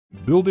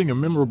Building a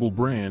memorable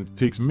brand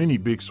takes many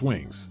big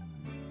swings.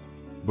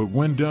 But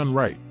when done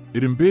right,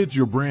 it embeds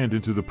your brand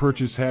into the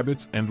purchase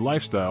habits and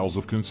lifestyles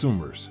of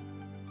consumers.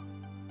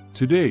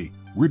 Today,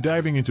 we're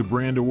diving into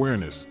brand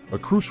awareness, a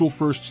crucial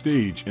first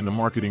stage in the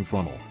marketing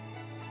funnel.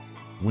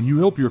 When you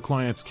help your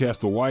clients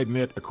cast a wide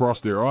net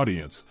across their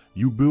audience,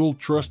 you build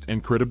trust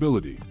and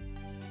credibility.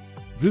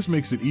 This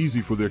makes it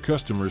easy for their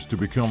customers to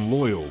become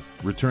loyal,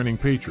 returning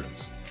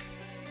patrons.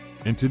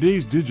 In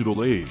today's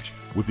digital age,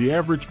 with the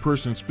average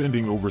person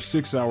spending over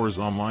 6 hours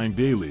online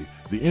daily,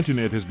 the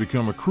internet has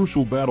become a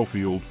crucial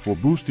battlefield for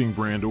boosting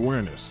brand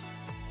awareness.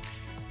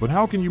 But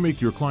how can you make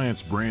your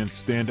client's brand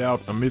stand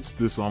out amidst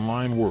this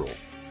online world?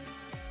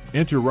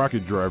 Enter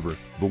Rocket Driver,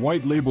 the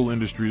white label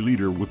industry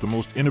leader with the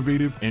most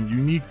innovative and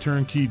unique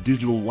turnkey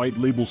digital white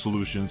label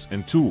solutions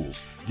and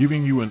tools,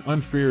 giving you an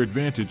unfair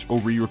advantage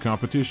over your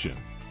competition.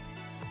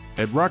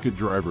 At Rocket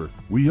Driver,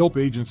 we help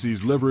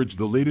agencies leverage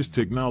the latest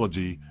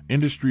technology,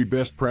 industry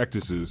best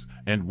practices,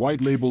 and white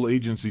label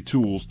agency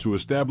tools to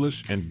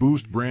establish and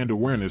boost brand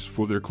awareness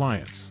for their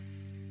clients.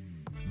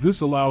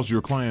 This allows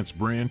your client's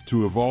brand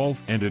to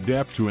evolve and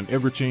adapt to an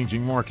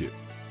ever-changing market.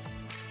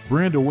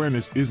 Brand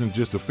awareness isn't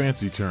just a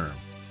fancy term.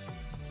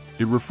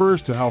 It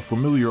refers to how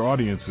familiar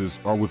audiences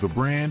are with a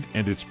brand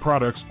and its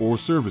products or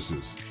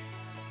services.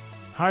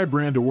 High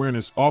brand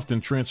awareness often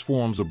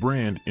transforms a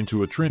brand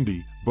into a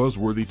trendy,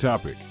 buzzworthy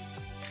topic.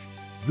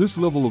 This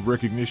level of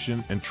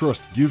recognition and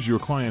trust gives your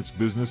client's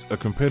business a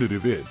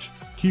competitive edge,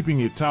 keeping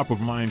it top of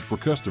mind for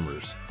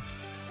customers.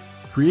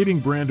 Creating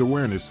brand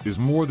awareness is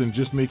more than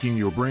just making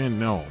your brand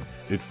known.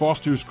 It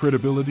fosters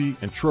credibility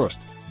and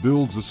trust,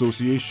 builds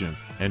association,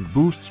 and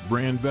boosts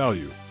brand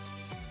value.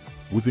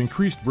 With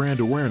increased brand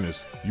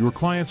awareness, your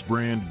client's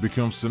brand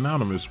becomes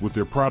synonymous with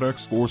their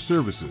products or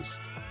services.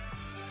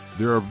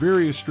 There are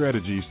various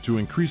strategies to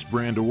increase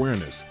brand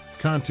awareness: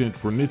 content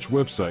for niche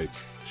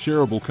websites,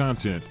 shareable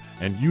content,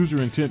 and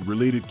user intent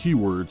related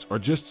keywords are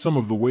just some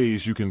of the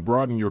ways you can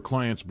broaden your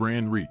client's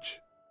brand reach.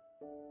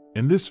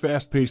 In this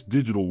fast-paced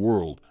digital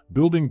world,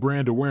 building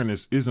brand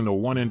awareness isn't a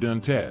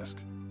one-and-done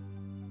task.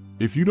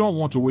 If you don't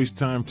want to waste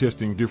time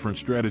testing different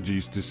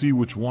strategies to see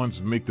which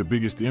ones make the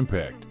biggest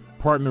impact,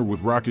 partner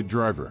with Rocket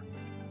Driver.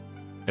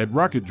 At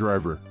Rocket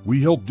Driver,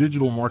 we help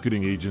digital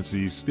marketing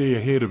agencies stay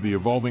ahead of the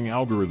evolving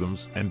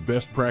algorithms and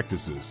best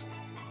practices.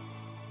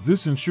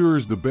 This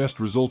ensures the best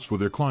results for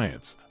their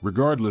clients,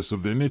 regardless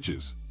of their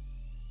niches.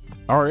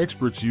 Our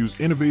experts use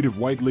innovative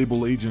white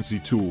label agency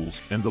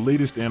tools and the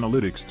latest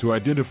analytics to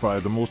identify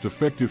the most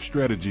effective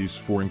strategies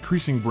for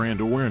increasing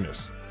brand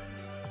awareness.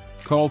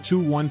 Call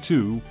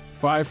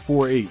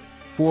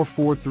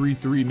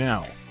 212-548-4433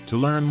 now to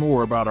learn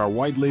more about our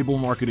white label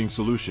marketing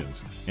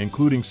solutions,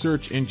 including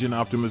search engine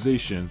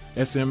optimization,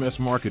 SMS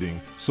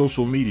marketing,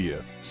 social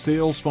media,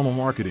 sales funnel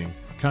marketing,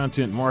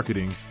 content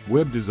marketing,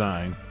 web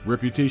design,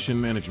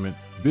 reputation management,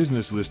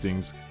 business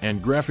listings,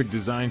 and graphic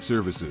design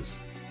services.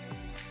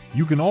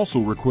 You can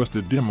also request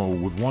a demo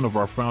with one of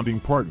our founding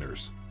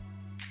partners.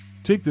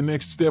 Take the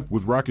next step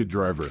with Rocket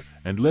Driver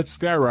and let's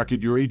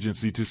skyrocket your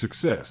agency to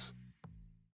success.